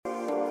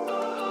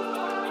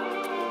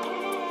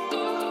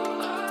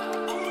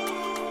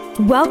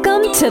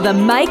Welcome to the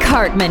Mike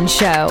Hartman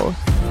Show.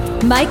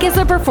 Mike is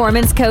a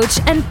performance coach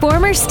and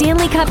former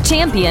Stanley Cup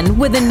champion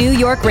with the New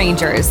York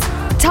Rangers.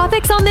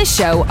 Topics on this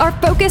show are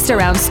focused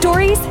around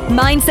stories,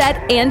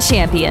 mindset, and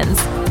champions.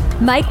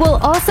 Mike will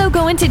also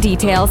go into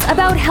details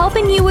about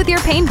helping you with your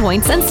pain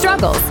points and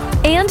struggles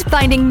and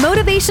finding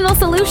motivational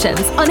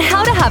solutions on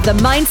how to have the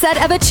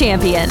mindset of a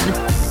champion.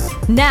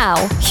 Now,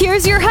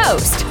 here's your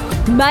host,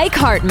 Mike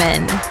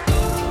Hartman.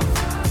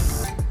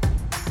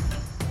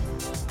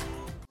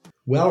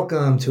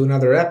 Welcome to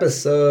another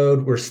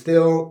episode. We're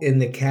still in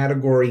the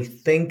category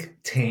Think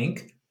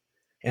Tank,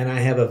 and I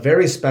have a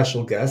very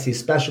special guest. He's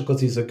special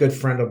because he's a good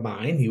friend of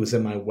mine. He was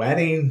in my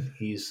wedding.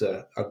 He's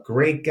a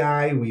great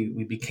guy.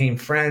 We became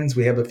friends.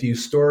 We have a few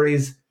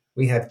stories.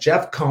 We have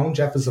Jeff Cohen.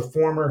 Jeff is a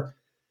former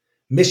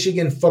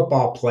Michigan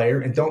football player,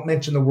 and don't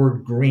mention the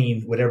word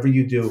green, whatever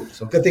you do.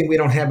 So good thing we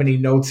don't have any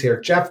notes here.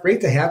 Jeff,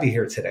 great to have you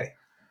here today.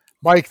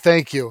 Mike,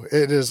 thank you.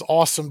 It is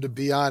awesome to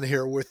be on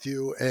here with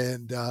you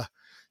and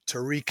to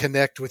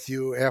reconnect with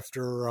you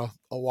after a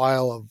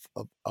while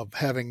of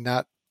having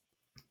not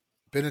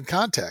been in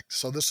contact.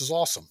 So this is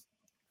awesome.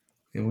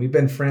 And we've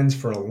been friends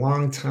for a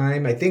long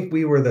time. I think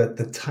we were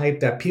the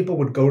type that people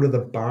would go to the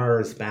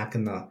bars back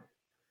in the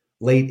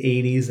late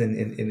 80s, and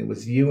it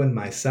was you and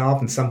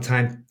myself and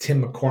sometimes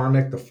Tim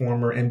McCormick, the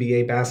former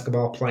NBA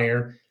basketball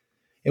player.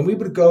 And we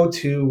would go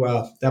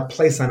to that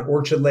place on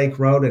Orchard Lake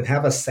Road and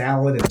have a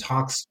salad and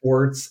talk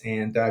sports,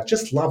 and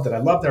just loved it. I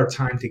loved our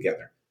time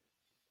together.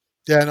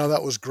 Yeah, no,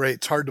 that was great.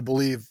 It's hard to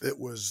believe it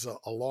was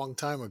a long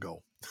time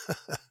ago.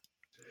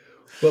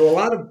 Well, a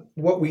lot of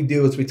what we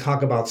do is we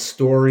talk about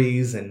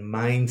stories and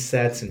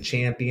mindsets and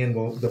champion.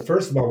 Well,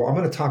 first of all, I'm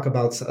going to talk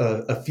about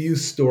a few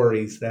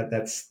stories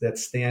that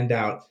stand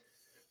out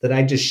that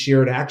I just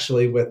shared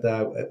actually with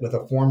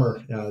a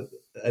former,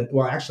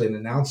 actually an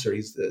announcer.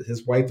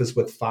 His wife is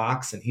with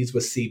Fox and he's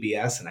with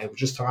CBS. And I was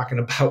just talking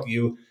about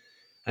you.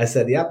 I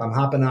said, "Yep, I'm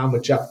hopping on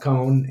with Jeff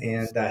Cohen,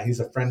 and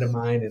he's a friend of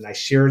mine." And I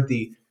shared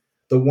the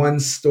one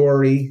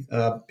story,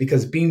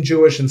 because being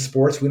Jewish in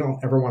sports, we don't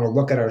ever want to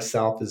look at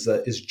ourselves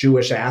as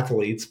Jewish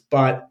athletes,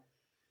 but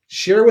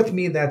share with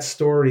me that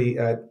story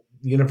at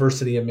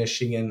University of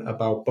Michigan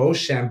about Bo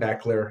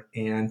Schembechler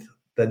and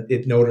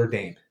at Notre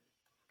Dame.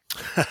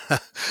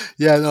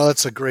 Yeah, no,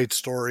 that's a great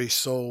story.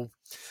 So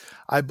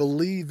I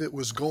believe it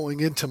was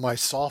going into my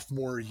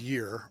sophomore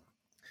year,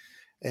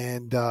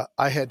 and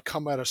I had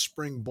come out of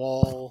spring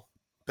ball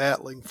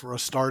battling for a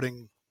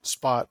starting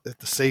spot at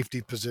the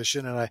safety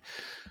position, and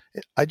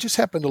I just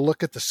happened to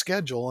look at the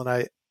schedule,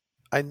 and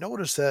I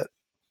noticed that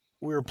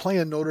we were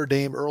playing Notre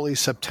Dame early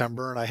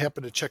September, and I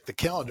happened to check the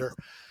calendar,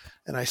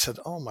 and I said,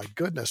 "Oh my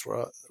goodness,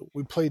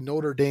 we played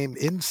Notre Dame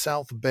in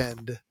South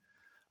Bend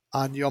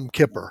on Yom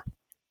Kippur,"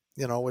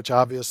 which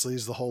obviously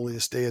is the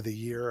holiest day of the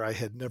year. I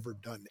had never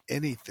done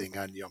anything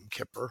on Yom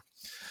Kippur.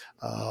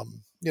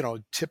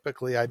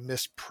 Typically I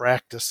missed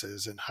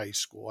practices in high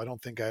school. I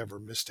don't think I ever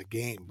missed a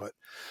game, but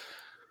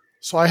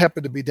so I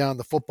happened to be down in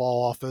the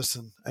football office,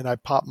 and I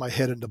popped my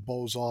head into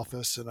Bo's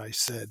office, and I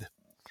said,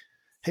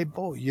 "Hey,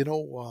 Bo,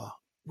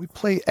 we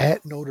play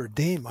at Notre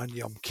Dame on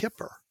Yom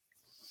Kippur."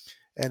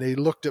 And he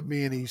looked at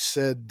me and he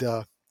said,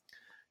 "Well,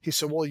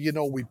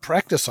 we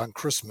practice on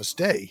Christmas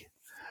Day."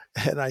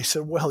 And I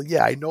said, "Well,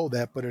 yeah, I know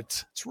that, but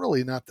it's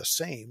really not the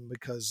same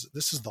because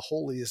this is the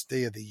holiest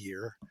day of the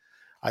year.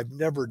 I've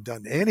never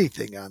done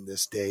anything on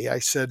this day." I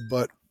said,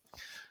 "But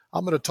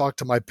I'm going to talk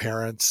to my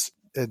parents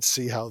and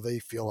see how they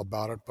feel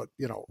about it. But,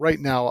 right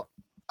now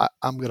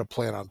I'm going to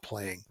plan on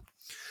playing."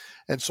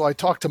 And so I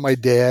talked to my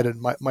dad, and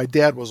my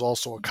dad was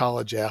also a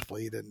college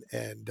athlete.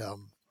 And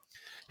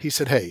he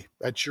said, "Hey,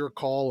 that's your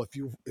call. If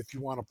you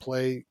want to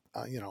play,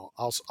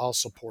 I'll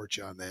support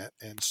you on that."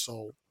 And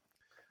so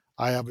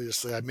I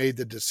made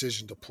the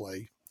decision to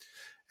play,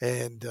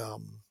 and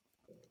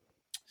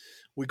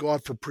we go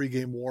out for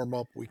pregame warm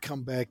up. We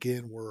come back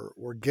in,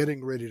 we're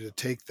getting ready to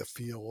take the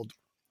field.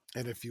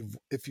 And if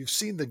you've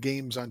seen the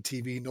games on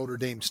TV, Notre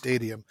Dame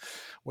Stadium,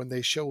 when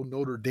they show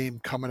Notre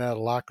Dame coming out of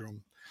the locker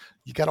room,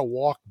 you got to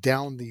walk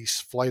down these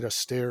flight of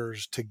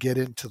stairs to get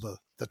into the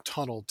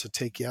tunnel to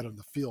take you out on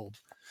the field.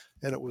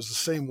 And it was the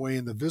same way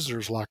in the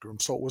visitors' locker room.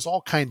 So it was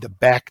all kind of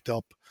backed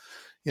up.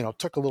 It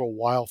took a little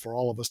while for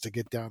all of us to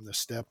get down the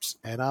steps,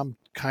 and I'm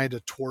kind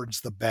of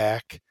towards the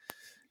back.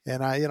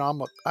 And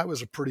I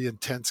was a pretty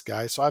intense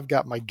guy, so I've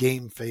got my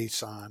game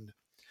face on.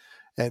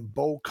 And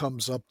Bo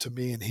comes up to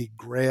me and he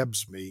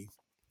grabs me,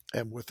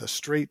 and with a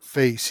straight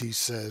face he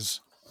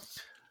says,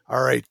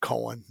 "All right,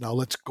 Cohen, now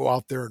let's go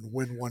out there and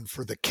win one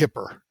for the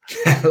Kipper."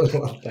 I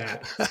love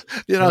that.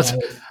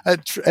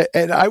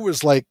 And I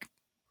was like,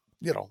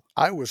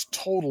 I was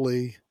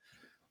totally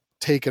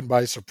taken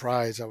by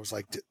surprise. I was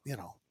like,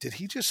 did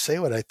he just say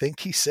what I think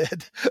he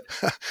said?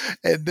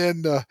 And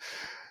then,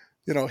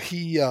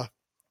 he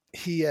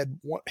had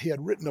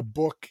written a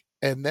book,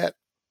 and that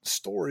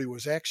story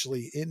was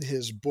actually in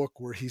his book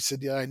where he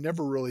said, "Yeah, I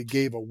never really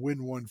gave a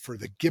win one for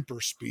the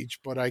Gipper speech,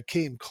 but I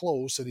came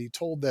close." And he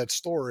told that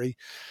story.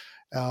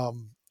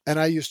 And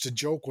I used to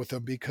joke with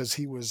him because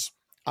he was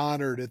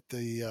honored at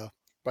the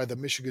by the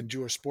Michigan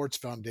Jewish Sports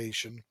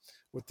Foundation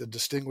with the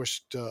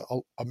Distinguished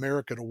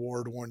American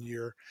Award one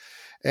year.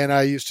 And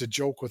I used to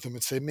joke with him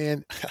and say,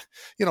 man,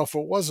 if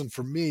it wasn't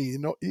for me,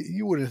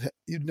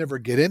 you'd never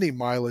get any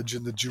mileage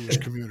in the Jewish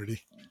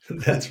community.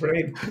 That's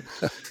right.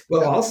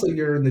 Well, also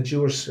you're in the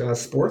Jewish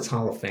Sports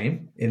Hall of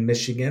Fame in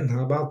Michigan.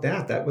 How about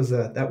that? That was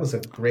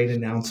a great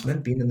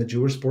announcement, being in the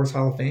Jewish Sports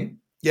Hall of Fame.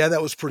 Yeah,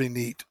 that was pretty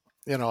neat.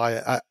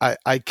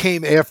 I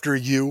came after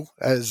you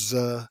as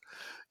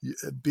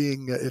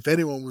being, if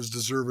anyone was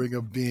deserving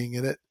of being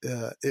in it,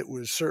 it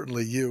was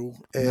certainly you.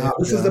 And, no,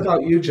 this is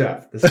about you,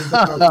 Jeff. This is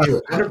about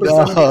you.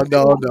 100%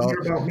 no.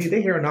 Hear about me.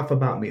 They hear enough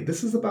about me.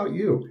 This is about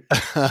you.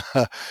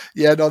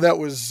 Yeah, no, that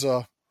was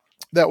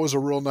a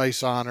real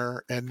nice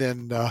honor. And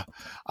then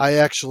I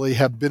actually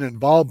have been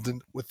involved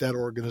with that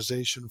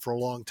organization for a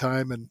long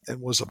time,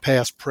 and was a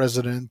past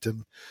president,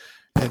 and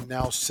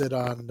now sit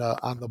on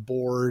the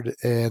board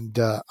and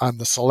on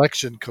the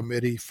selection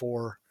committee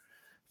for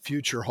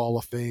future Hall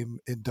of Fame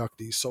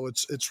inductees. So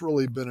it's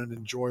really been an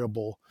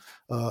enjoyable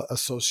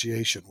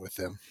association with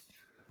them.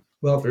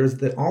 Well, there's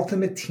the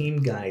ultimate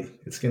team guy.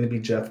 It's going to be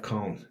Jeff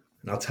Cohen.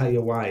 And I'll tell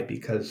you why.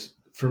 Because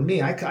for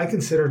me, I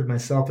considered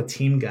myself a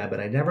team guy, but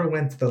I never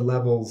went to the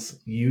levels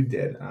you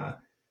did.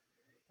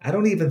 I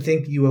don't even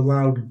think you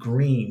allowed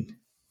green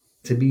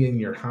to be in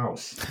your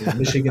house.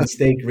 Michigan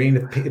State green.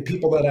 If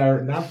people that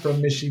are not from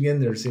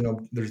Michigan, there's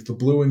the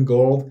blue and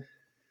gold.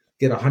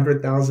 Get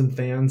 100,000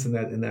 fans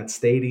in that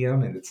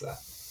stadium, and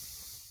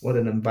it's what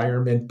an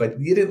environment. But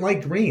you didn't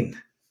like green.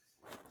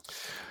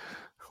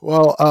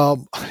 Well, I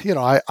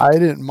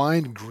didn't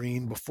mind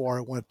green before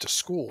I went to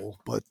school,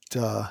 but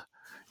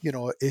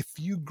if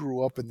you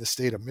grew up in the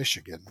state of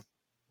Michigan,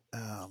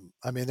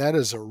 that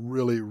is a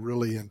really,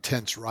 really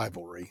intense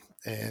rivalry,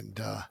 and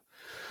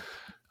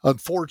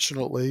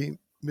unfortunately,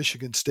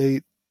 Michigan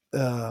State,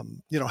 had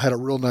a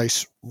real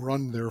nice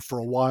run there for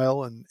a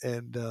while, and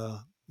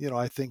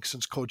I think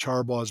since Coach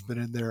Harbaugh has been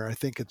in there, I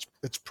think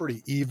it's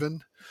pretty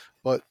even.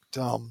 But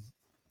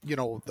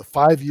the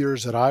 5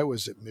 years that I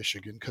was at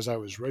Michigan, because I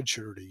was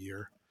redshirted a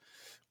year,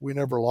 we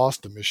never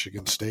lost to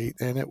Michigan State,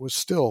 and it was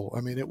still,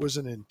 it was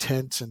an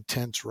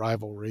intense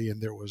rivalry,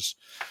 and there was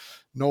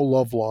no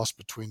love lost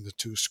between the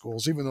two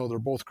schools, even though they're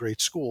both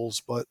great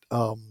schools. But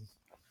so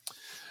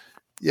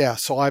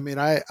I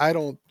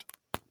don't,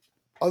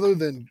 other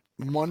than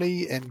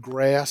money and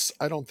grass,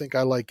 I don't think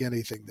I like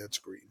anything that's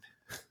green.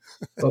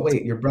 But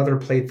wait, your brother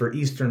played for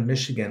Eastern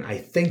Michigan. I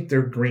think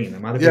they're green. They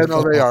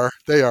are.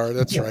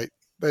 That's right.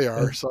 They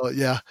are. So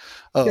yeah.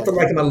 You have to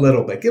like them a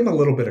little bit. Give them a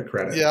little bit of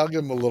credit. Yeah, I'll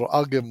give them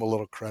a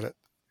little credit.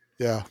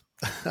 Yeah.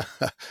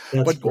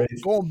 But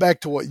great. Going back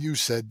to what you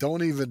said,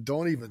 don't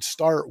even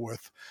start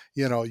with,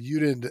 you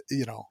didn't,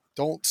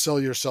 don't sell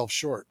yourself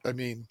short. I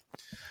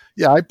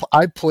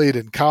played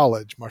in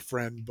college, my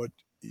friend, but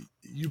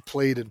you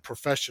played in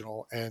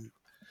professional, and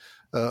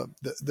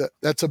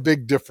that's a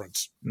big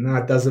difference. No,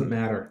 it doesn't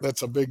matter.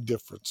 That's a big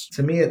difference.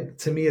 To me,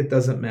 it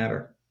doesn't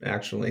matter,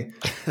 actually.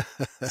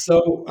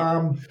 So,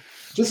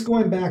 just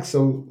going back.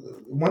 So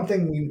one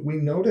thing we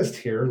noticed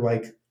here,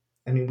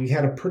 we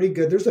had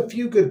there's a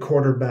few good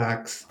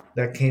quarterbacks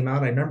that came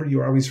out. I remember you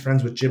were always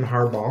friends with Jim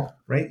Harbaugh,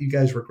 right? You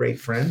guys were great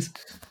friends.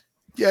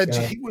 Yeah,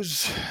 he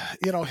was,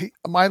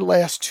 my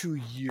last 2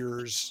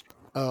 years,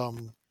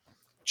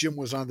 Jim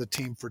was on the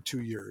team for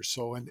 2 years.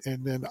 So, and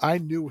then I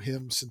knew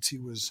him since he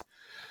was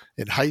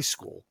in high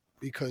school,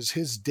 because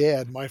his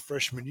dad, my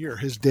freshman year,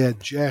 his dad,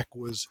 Jack,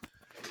 was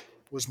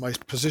my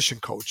position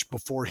coach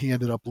before he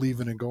ended up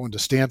leaving and going to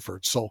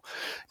Stanford. So,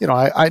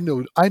 I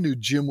knew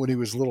Jim when he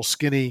was a little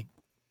skinny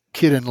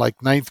kid in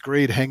like ninth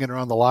grade, hanging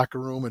around the locker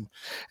room, and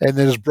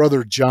then his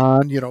brother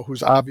John,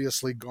 who's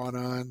obviously gone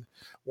on,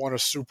 won a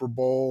Super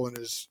Bowl, and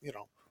is,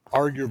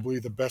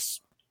 arguably the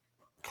best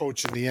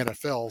coach in the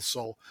NFL.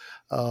 So,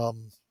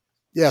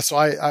 so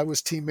I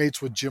was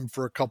teammates with Jim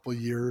for a couple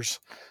of years.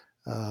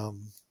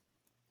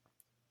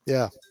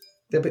 Yeah,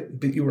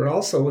 but you were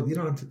also,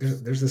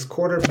 there's this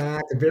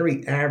quarterback, a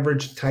very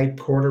average type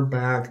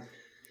quarterback,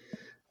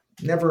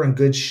 never in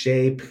good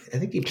shape. I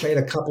think he played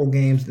a couple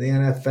games in the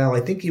NFL.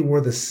 I think he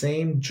wore the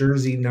same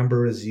jersey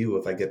number as you,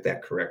 if I get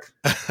that correct.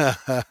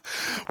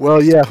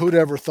 Well, yeah, who'd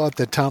ever thought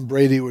that Tom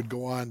Brady would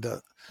go on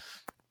to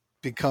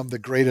become the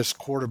greatest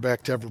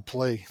quarterback to ever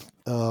play?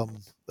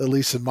 At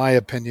least in my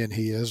opinion,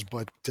 he is.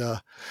 But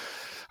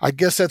I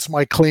guess that's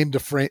my claim to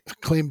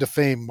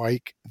fame,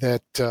 Mike,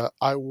 that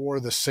I wore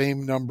the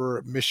same number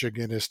at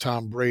Michigan as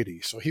Tom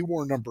Brady. So he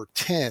wore number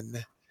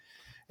 10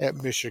 at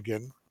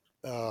Michigan,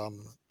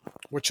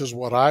 which is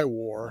what I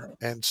wore.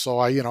 And so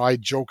I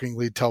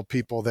jokingly tell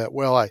people that,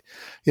 well, I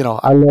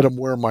let him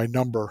wear my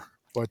number.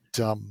 But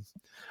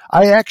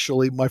I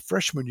actually, my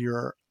freshman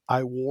year,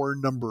 I wore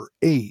number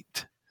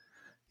 8.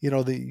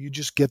 You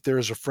just get there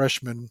as a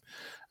freshman.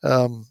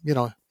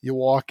 You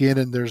walk in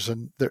and there's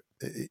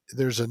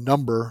a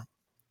number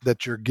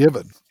that you're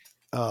given.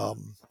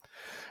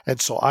 And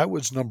so I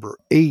was number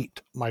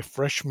 8 my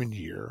freshman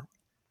year,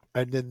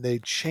 and then they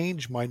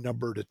changed my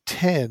number to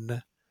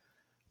 10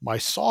 my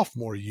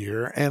sophomore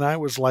year. And I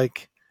was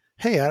like,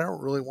 hey, I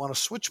don't really want to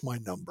switch my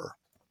number.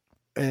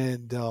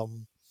 And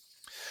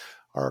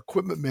our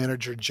equipment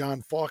manager,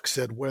 John Falk,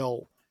 said,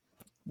 well,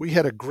 we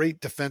had a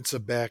great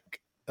defensive back,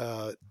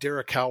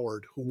 Derek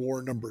Howard, who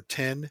wore number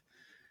 10,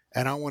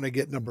 and I want to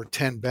get number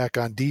 10 back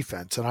on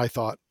defense. And I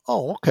thought,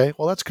 oh, okay,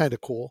 well, that's kind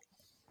of cool.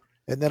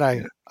 And then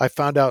I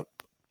found out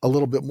a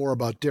little bit more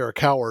about Derek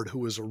Howard,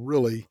 who is a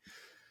really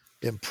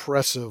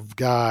impressive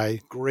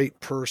guy, great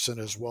person,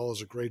 as well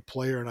as a great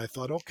player. And I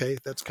thought, okay,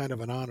 that's kind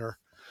of an honor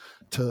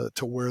to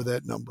wear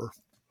that number.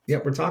 Yeah,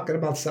 we're talking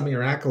about some of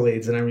your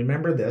accolades, and I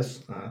remember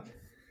this.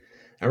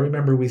 I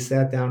remember we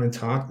sat down and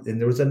talked, and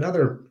there was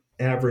another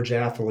average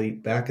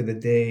athlete back in the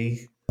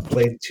day,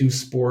 played two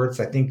sports.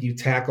 I think you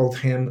tackled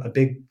him, a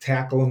big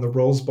tackle in the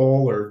Rose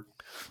Bowl or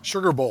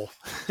Sugar Bowl.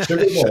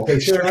 Sugar Bowl. Okay,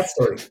 share that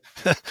story.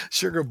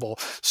 Sugar Bowl.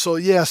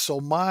 So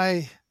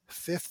my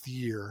 5th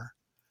year,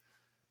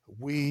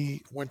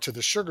 we went to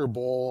the Sugar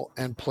Bowl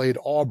and played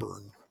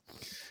Auburn.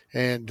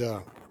 And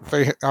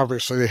they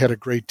had a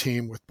great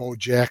team with Bo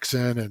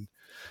Jackson, and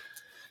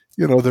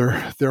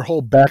their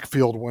whole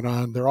backfield went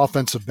on, their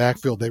offensive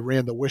backfield. They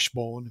ran the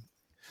wishbone,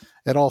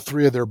 and all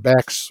three of their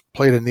backs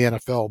played in the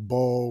NFL.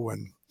 Bo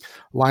and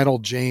Lionel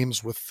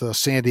James with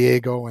San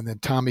Diego, and then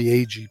Tommy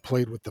Agee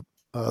played with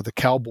the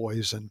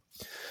Cowboys, and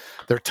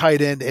their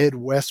tight end Ed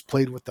West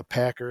played with the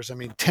Packers. I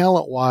mean,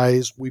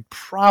 talent-wise, we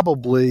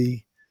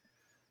probably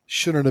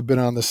shouldn't have been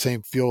on the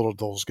same field with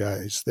those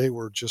guys. They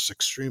were just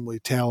extremely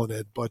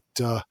talented, but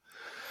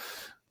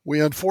we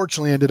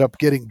unfortunately ended up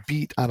getting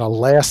beat on a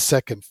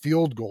last-second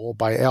field goal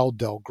by Al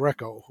Del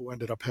Greco, who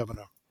ended up having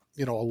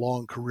a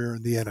long career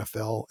in the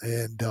NFL.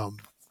 And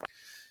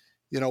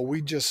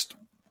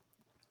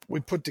we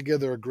put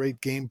together a great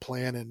game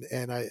plan,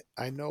 and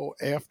I know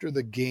after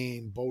the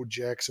game, Bo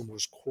Jackson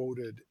was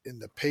quoted in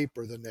the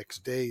paper the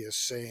next day as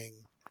saying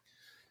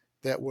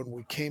that when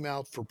we came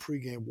out for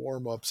pregame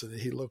warmups and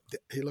he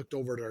looked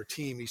over at our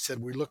team, he said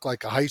we looked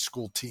like a high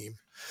school team.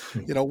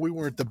 We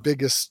weren't the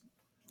biggest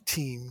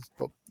team,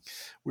 but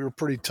we were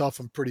pretty tough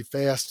and pretty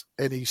fast.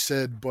 And he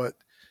said, but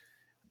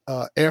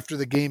after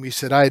the game, he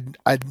said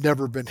I'd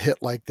never been hit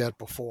like that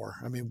before.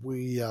 I mean,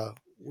 we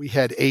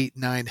had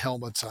 8-9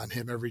 helmets on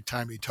him every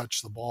time he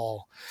touched the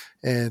ball,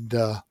 and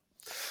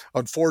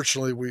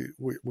unfortunately,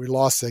 we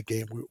lost that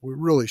game. We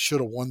really should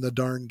have won the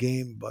darn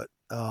game, but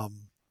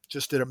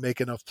just didn't make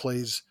enough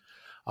plays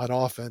on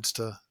offense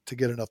to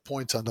get enough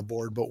points on the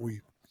board. But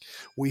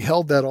we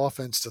held that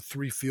offense to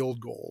 3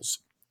 field goals,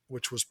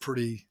 which was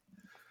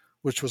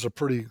a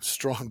pretty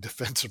strong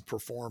defensive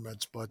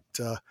performance. But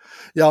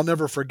I'll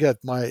never forget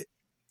the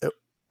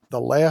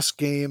last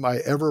game I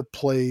ever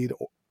played,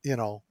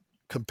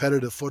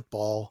 competitive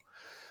football.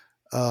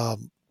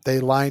 They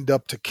lined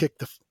up to kick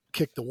the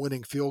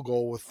winning field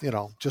goal with,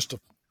 just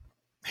a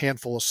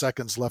handful of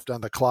seconds left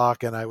on the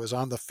clock, and I was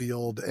on the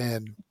field,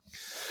 and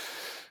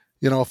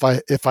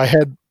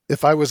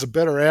if I was a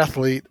better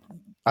athlete,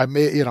 I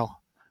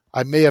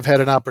may have had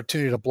an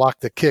opportunity to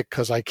block the kick,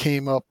 because I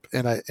came up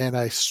and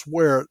I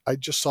swear I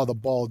just saw the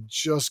ball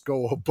just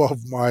go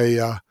above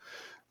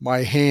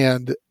my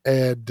hand,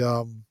 and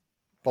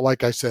but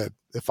like I said,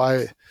 if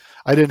I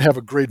didn't have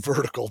a great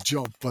vertical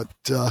jump, but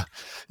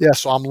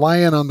so I'm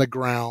lying on the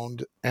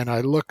ground and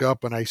I look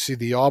up and I see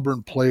the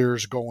Auburn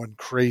players going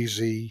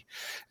crazy,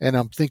 and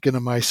I'm thinking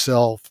to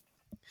myself,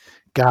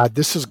 God,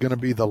 this is going to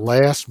be the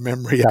last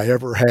memory I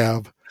ever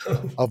have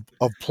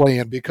of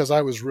playing, because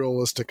I was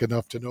realistic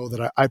enough to know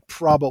that I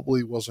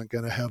probably wasn't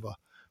going to have a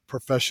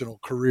professional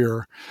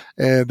career.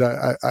 And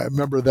I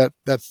remember that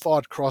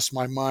thought crossed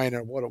my mind,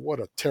 and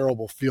what a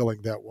terrible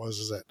feeling that was,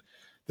 is that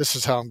this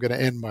is how I'm going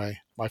to end my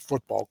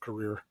football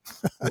career.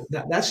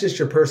 That's just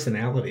your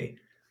personality.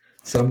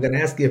 So I'm going to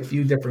ask you a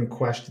few different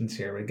questions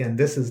here. Again,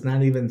 this is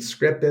not even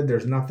scripted.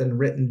 There's nothing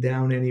written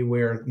down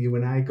anywhere. You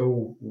and I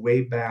go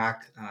way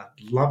back.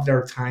 Loved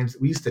our times.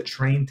 We used to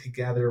train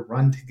together,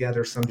 run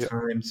together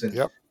sometimes.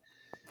 Yep.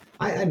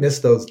 And I miss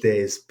those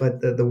days. But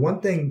the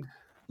one thing,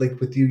 like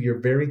with you, you're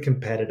very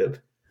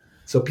competitive.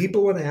 So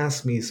people would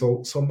ask me,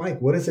 so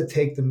Mike, what does it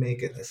take to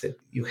make it? I said,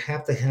 you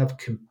have to have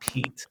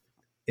compete.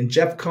 And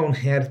Jeff Cohen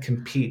had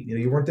compete.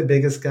 You weren't the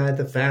biggest guy,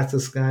 the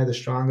fastest guy, the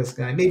strongest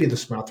guy, maybe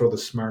I'll throw the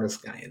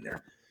smartest guy in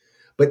there.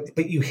 But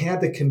you had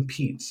to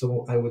compete.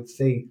 So I would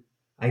say,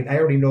 I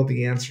already know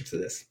the answer to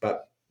this,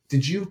 but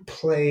did you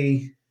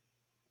play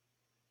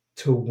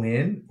to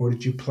win, or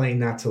did you play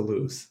not to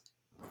lose?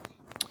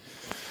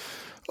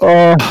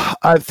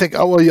 I think,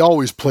 you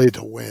always play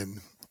to win.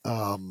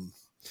 I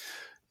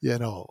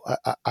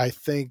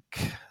think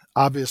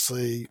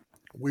obviously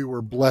we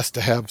were blessed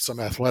to have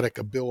some athletic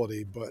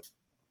ability, but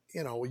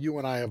you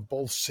and I have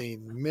both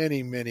seen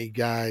many, many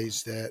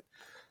guys that,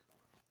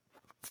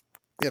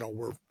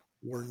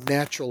 were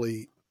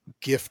naturally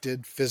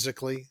gifted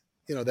physically,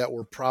 that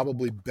were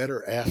probably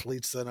better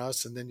athletes than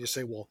us. And then you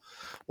say, well,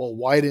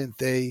 why didn't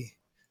they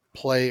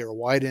play, or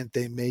why didn't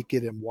they make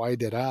it, and why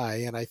did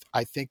I? And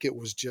I think it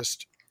was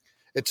just,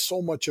 it's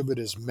so much of it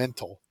is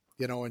mental,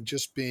 and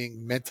just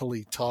being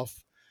mentally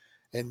tough,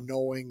 and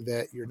knowing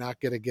that you're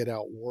not going to get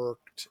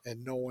outworked,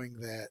 and knowing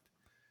that,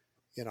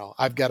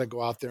 I've got to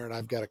go out there and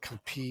I've got to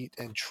compete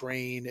and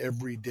train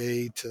every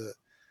day to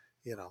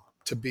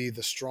be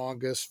the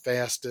strongest,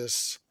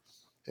 fastest,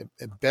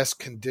 and best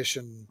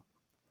conditioned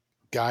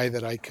guy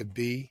that I could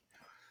be,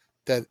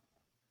 that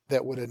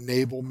would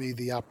enable me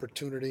the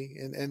opportunity.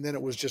 And then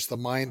it was just the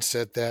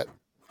mindset that,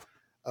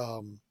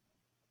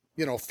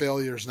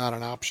 failure is not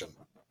an option.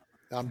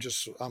 I'm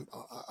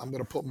going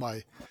to put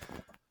my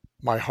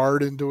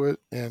heart into it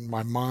and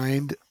my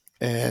mind,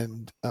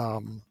 and,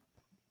 I'm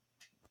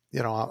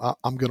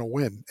going to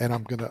win, and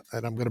I'm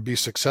going to be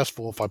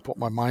successful if I put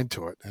my mind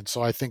to it. And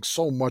so I think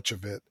so much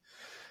of it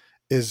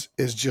is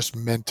just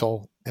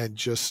mental, and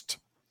just,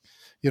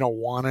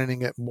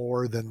 wanting it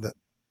more than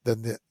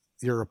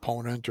your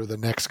opponent or the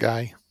next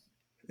guy.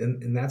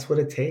 And that's what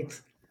it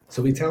takes.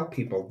 So we tell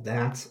people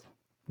that's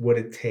what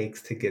it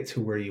takes to get to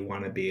where you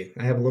want to be.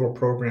 I have a little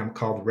program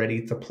called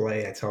Ready to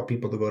Play. I tell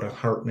people to go to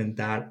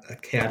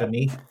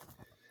hartman.academy,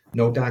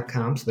 no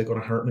 .com. So they go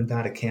to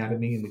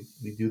hartman.academy, and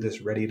we do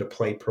this Ready to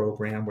Play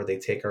program where they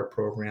take our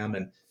program,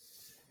 and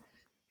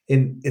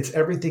it's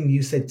everything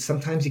you said.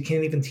 Sometimes you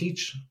can't even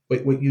teach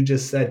what you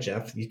just said,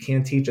 Jeff. You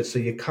can't teach it. So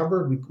you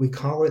covered, we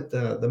call it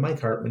the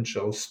Mike Hartman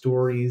Show,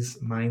 stories,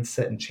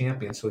 mindset, and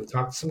champion. So we've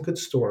talked some good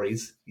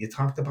stories. You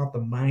talked about the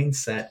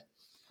mindset.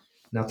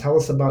 Now tell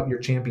us about your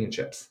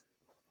championships.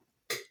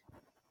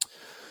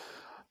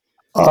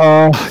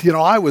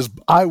 I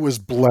was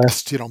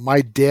blessed.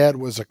 My dad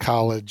was a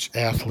college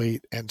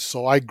athlete, and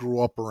so I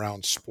grew up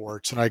around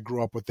sports, and I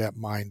grew up with that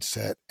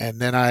mindset. And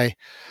then I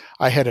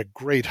had a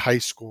great high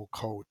school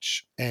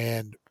coach,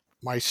 and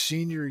my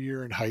senior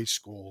year in high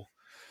school,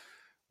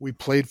 we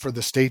played for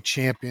the state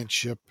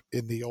championship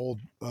in the old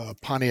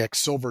Pontiac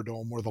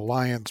Silverdome where the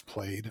Lions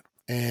played,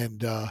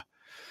 and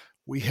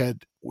we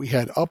had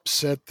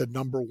upset the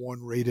number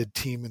one rated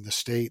team in the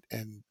state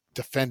and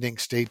defending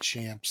state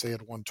champs. They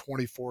had won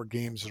 24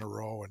 games in a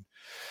row, and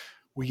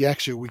we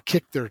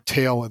kicked their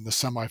tail in the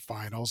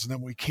semifinals, and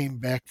then we came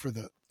back for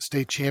the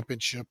state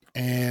championship,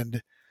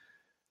 and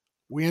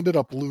we ended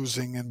up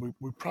losing, and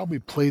we probably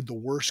played the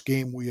worst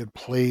game we had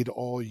played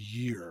all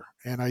year.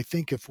 And I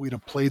think if we'd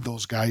have played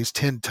those guys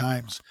 10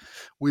 times,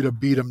 we'd have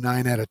beat them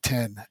 9 out of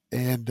 10.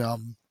 And,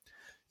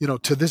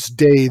 to this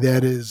day,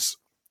 that is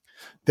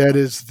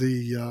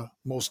the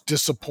most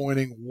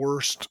disappointing,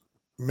 worst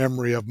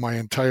memory of my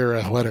entire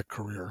athletic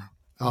career.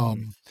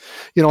 And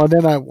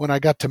then when I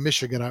got to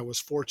Michigan, I was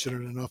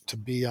fortunate enough to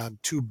be on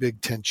 2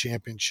 Big Ten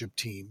championship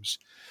teams.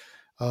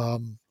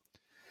 And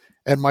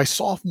my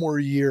sophomore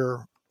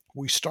year,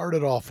 we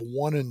started off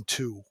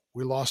 1-2.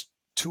 We lost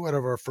 2 out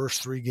of our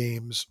first 3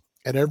 games,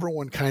 and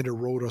everyone kind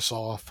of wrote us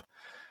off.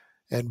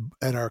 And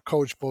our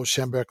coach, Bo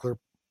Schembechler,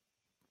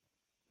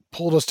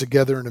 pulled us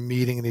together in a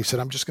meeting, and he said,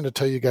 "I'm just going to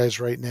tell you guys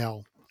right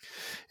now,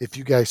 if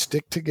you guys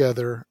stick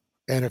together,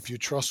 and if you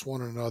trust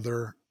one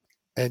another,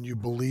 and you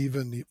believe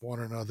in one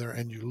another,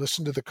 and you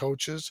listen to the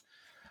coaches,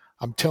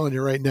 I'm telling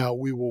you right now,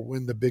 we will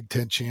win the Big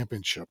Ten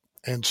championship."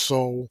 And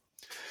so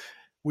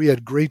we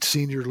had great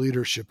senior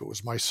leadership. It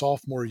was my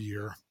sophomore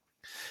year,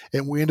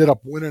 and we ended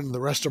up winning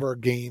the rest of our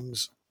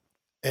games,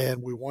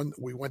 and we won.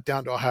 We went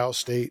down to Ohio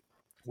State.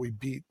 We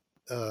beat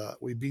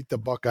the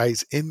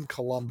Buckeyes in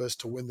Columbus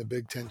to win the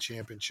Big Ten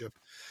championship,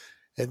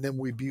 and then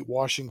we beat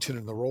Washington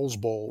in the Rose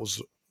Bowl. It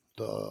was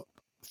the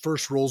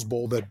first Rose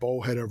Bowl that Bo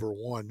had ever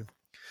won,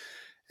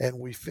 and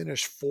we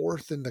finished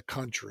 4th in the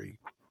country.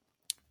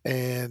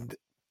 And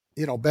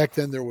back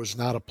then there was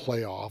not a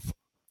playoff,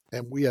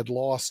 and we had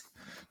lost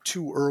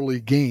 2 early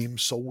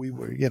games, so we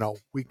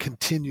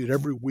continued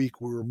every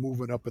week. We were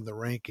moving up in the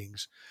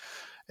rankings,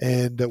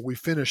 and we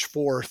finished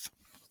 4th.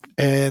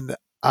 And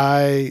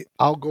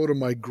I'll go to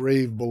my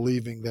grave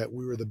believing that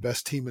we were the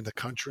best team in the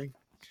country.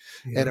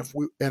 Yeah.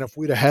 And if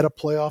we'd have had a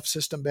playoff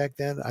system back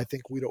then, I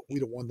think we'd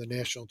have won the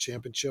national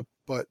championship.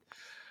 But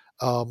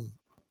I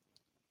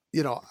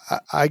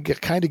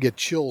get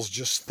chills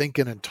just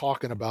thinking and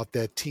talking about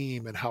that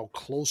team and how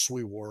close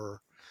we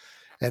were,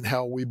 and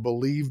how we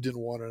believed in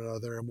one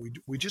another, and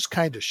we just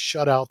kind of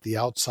shut out the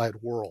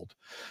outside world,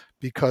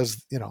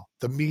 because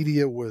the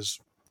media was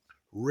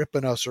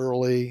ripping us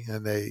early,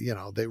 and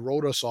they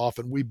wrote us off,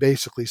 and we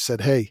basically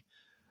said, "Hey,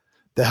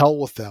 the hell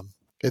with them.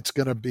 It's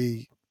going to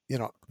be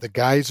the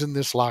guys in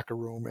this locker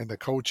room and the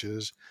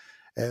coaches,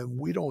 and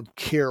we don't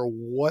care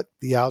what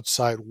the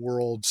outside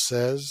world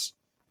says.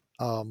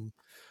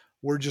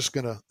 We're just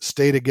going to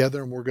stay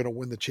together, and we're going to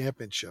win the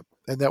championship."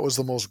 And that was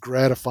the most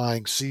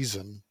gratifying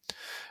season.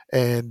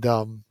 And,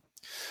 and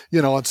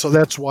so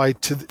that's why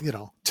to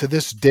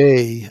this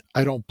day,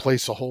 I don't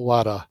place a whole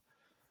lot of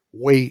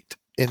weight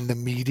in the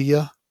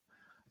media,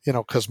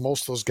 because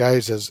most of those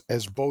guys,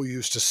 as Bo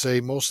used to say,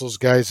 most of those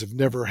guys have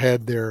never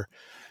had their,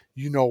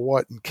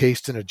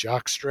 encased in a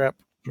jock strap,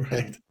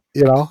 Right.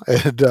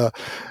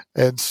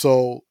 And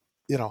so,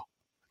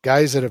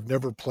 guys that have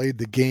never played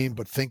the game,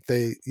 but think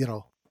they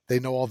know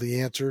all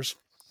the answers.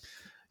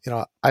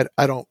 I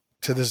don't,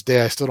 to this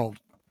day, I still don't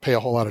pay a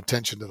whole lot of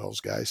attention to those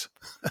guys.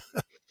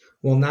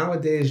 Well,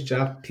 nowadays,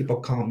 Jeff, people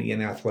call me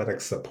an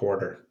athletic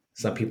supporter.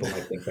 Some people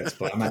might think that's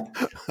fun.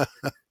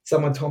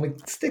 Someone told me,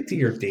 stick to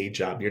your day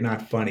job. You're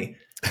not funny.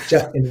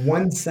 Jeff, in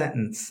one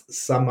sentence,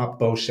 sum up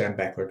Bo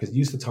Schembechler, because you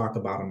used to talk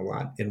about him a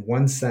lot. In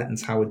one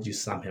sentence, how would you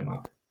sum him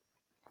up?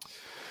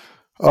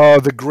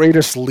 The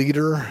greatest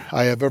leader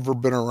I have ever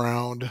been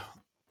around,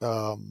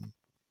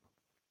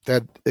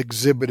 that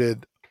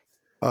exhibited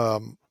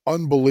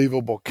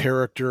unbelievable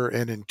character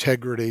and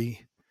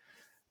integrity.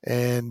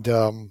 And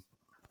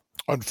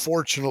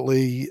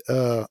unfortunately,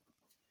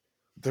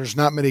 there's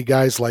not many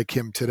guys like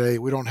him today.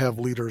 We don't have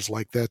leaders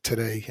like that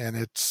today. And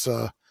it's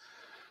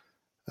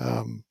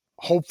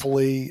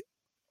hopefully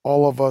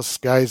all of us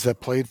guys that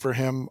played for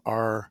him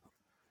are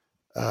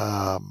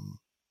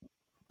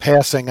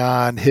passing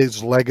on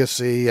his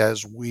legacy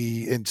as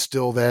we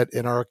instill that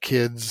in our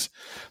kids,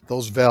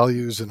 those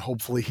values, and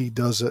hopefully he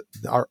does it.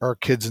 Our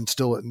kids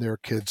instill it in their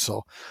kids.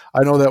 So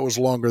I know that was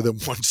longer than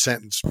one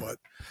sentence, but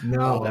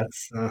no,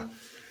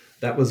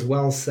 that was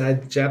well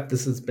said, Jeff.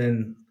 This has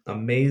been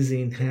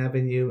amazing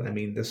having you. I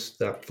mean, this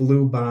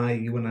flew by.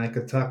 You and I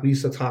could talk. We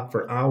used to talk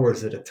for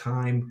hours at a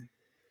time.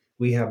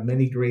 We have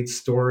many great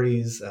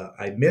stories.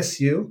 I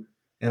miss you,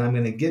 and I'm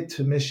going to get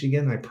to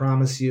Michigan. I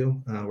promise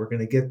you. We're going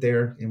to get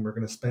there, and we're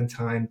going to spend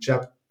time.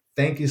 Jeff,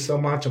 thank you so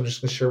much. I'm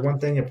just going to share one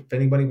thing. If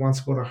anybody wants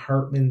to go to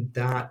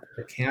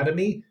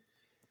Hartman.Academy,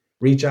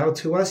 reach out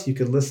to us. You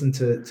could listen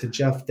to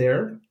Jeff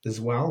there as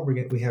well.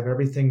 We have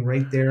everything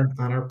right there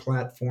on our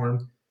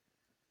platform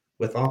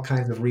with all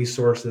kinds of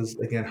resources.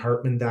 Again,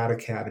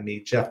 Hartman.Academy.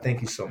 Jeff,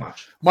 thank you so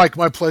much. Mike,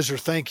 my pleasure.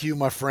 Thank you,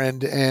 my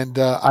friend. And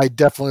I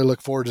definitely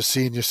look forward to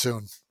seeing you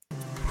soon.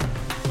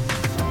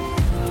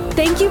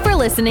 Thank you for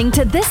listening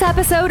to this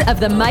episode of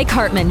The Mike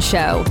Hartman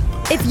Show.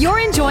 If you're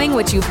enjoying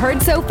what you've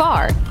heard so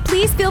far,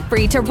 please feel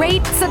free to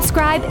rate,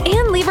 subscribe,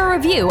 and leave a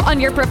review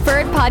on your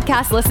preferred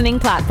podcast listening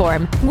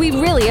platform. We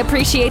really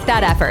appreciate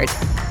that effort.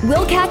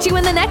 We'll catch you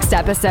in the next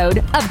episode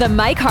of The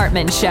Mike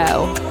Hartman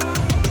Show.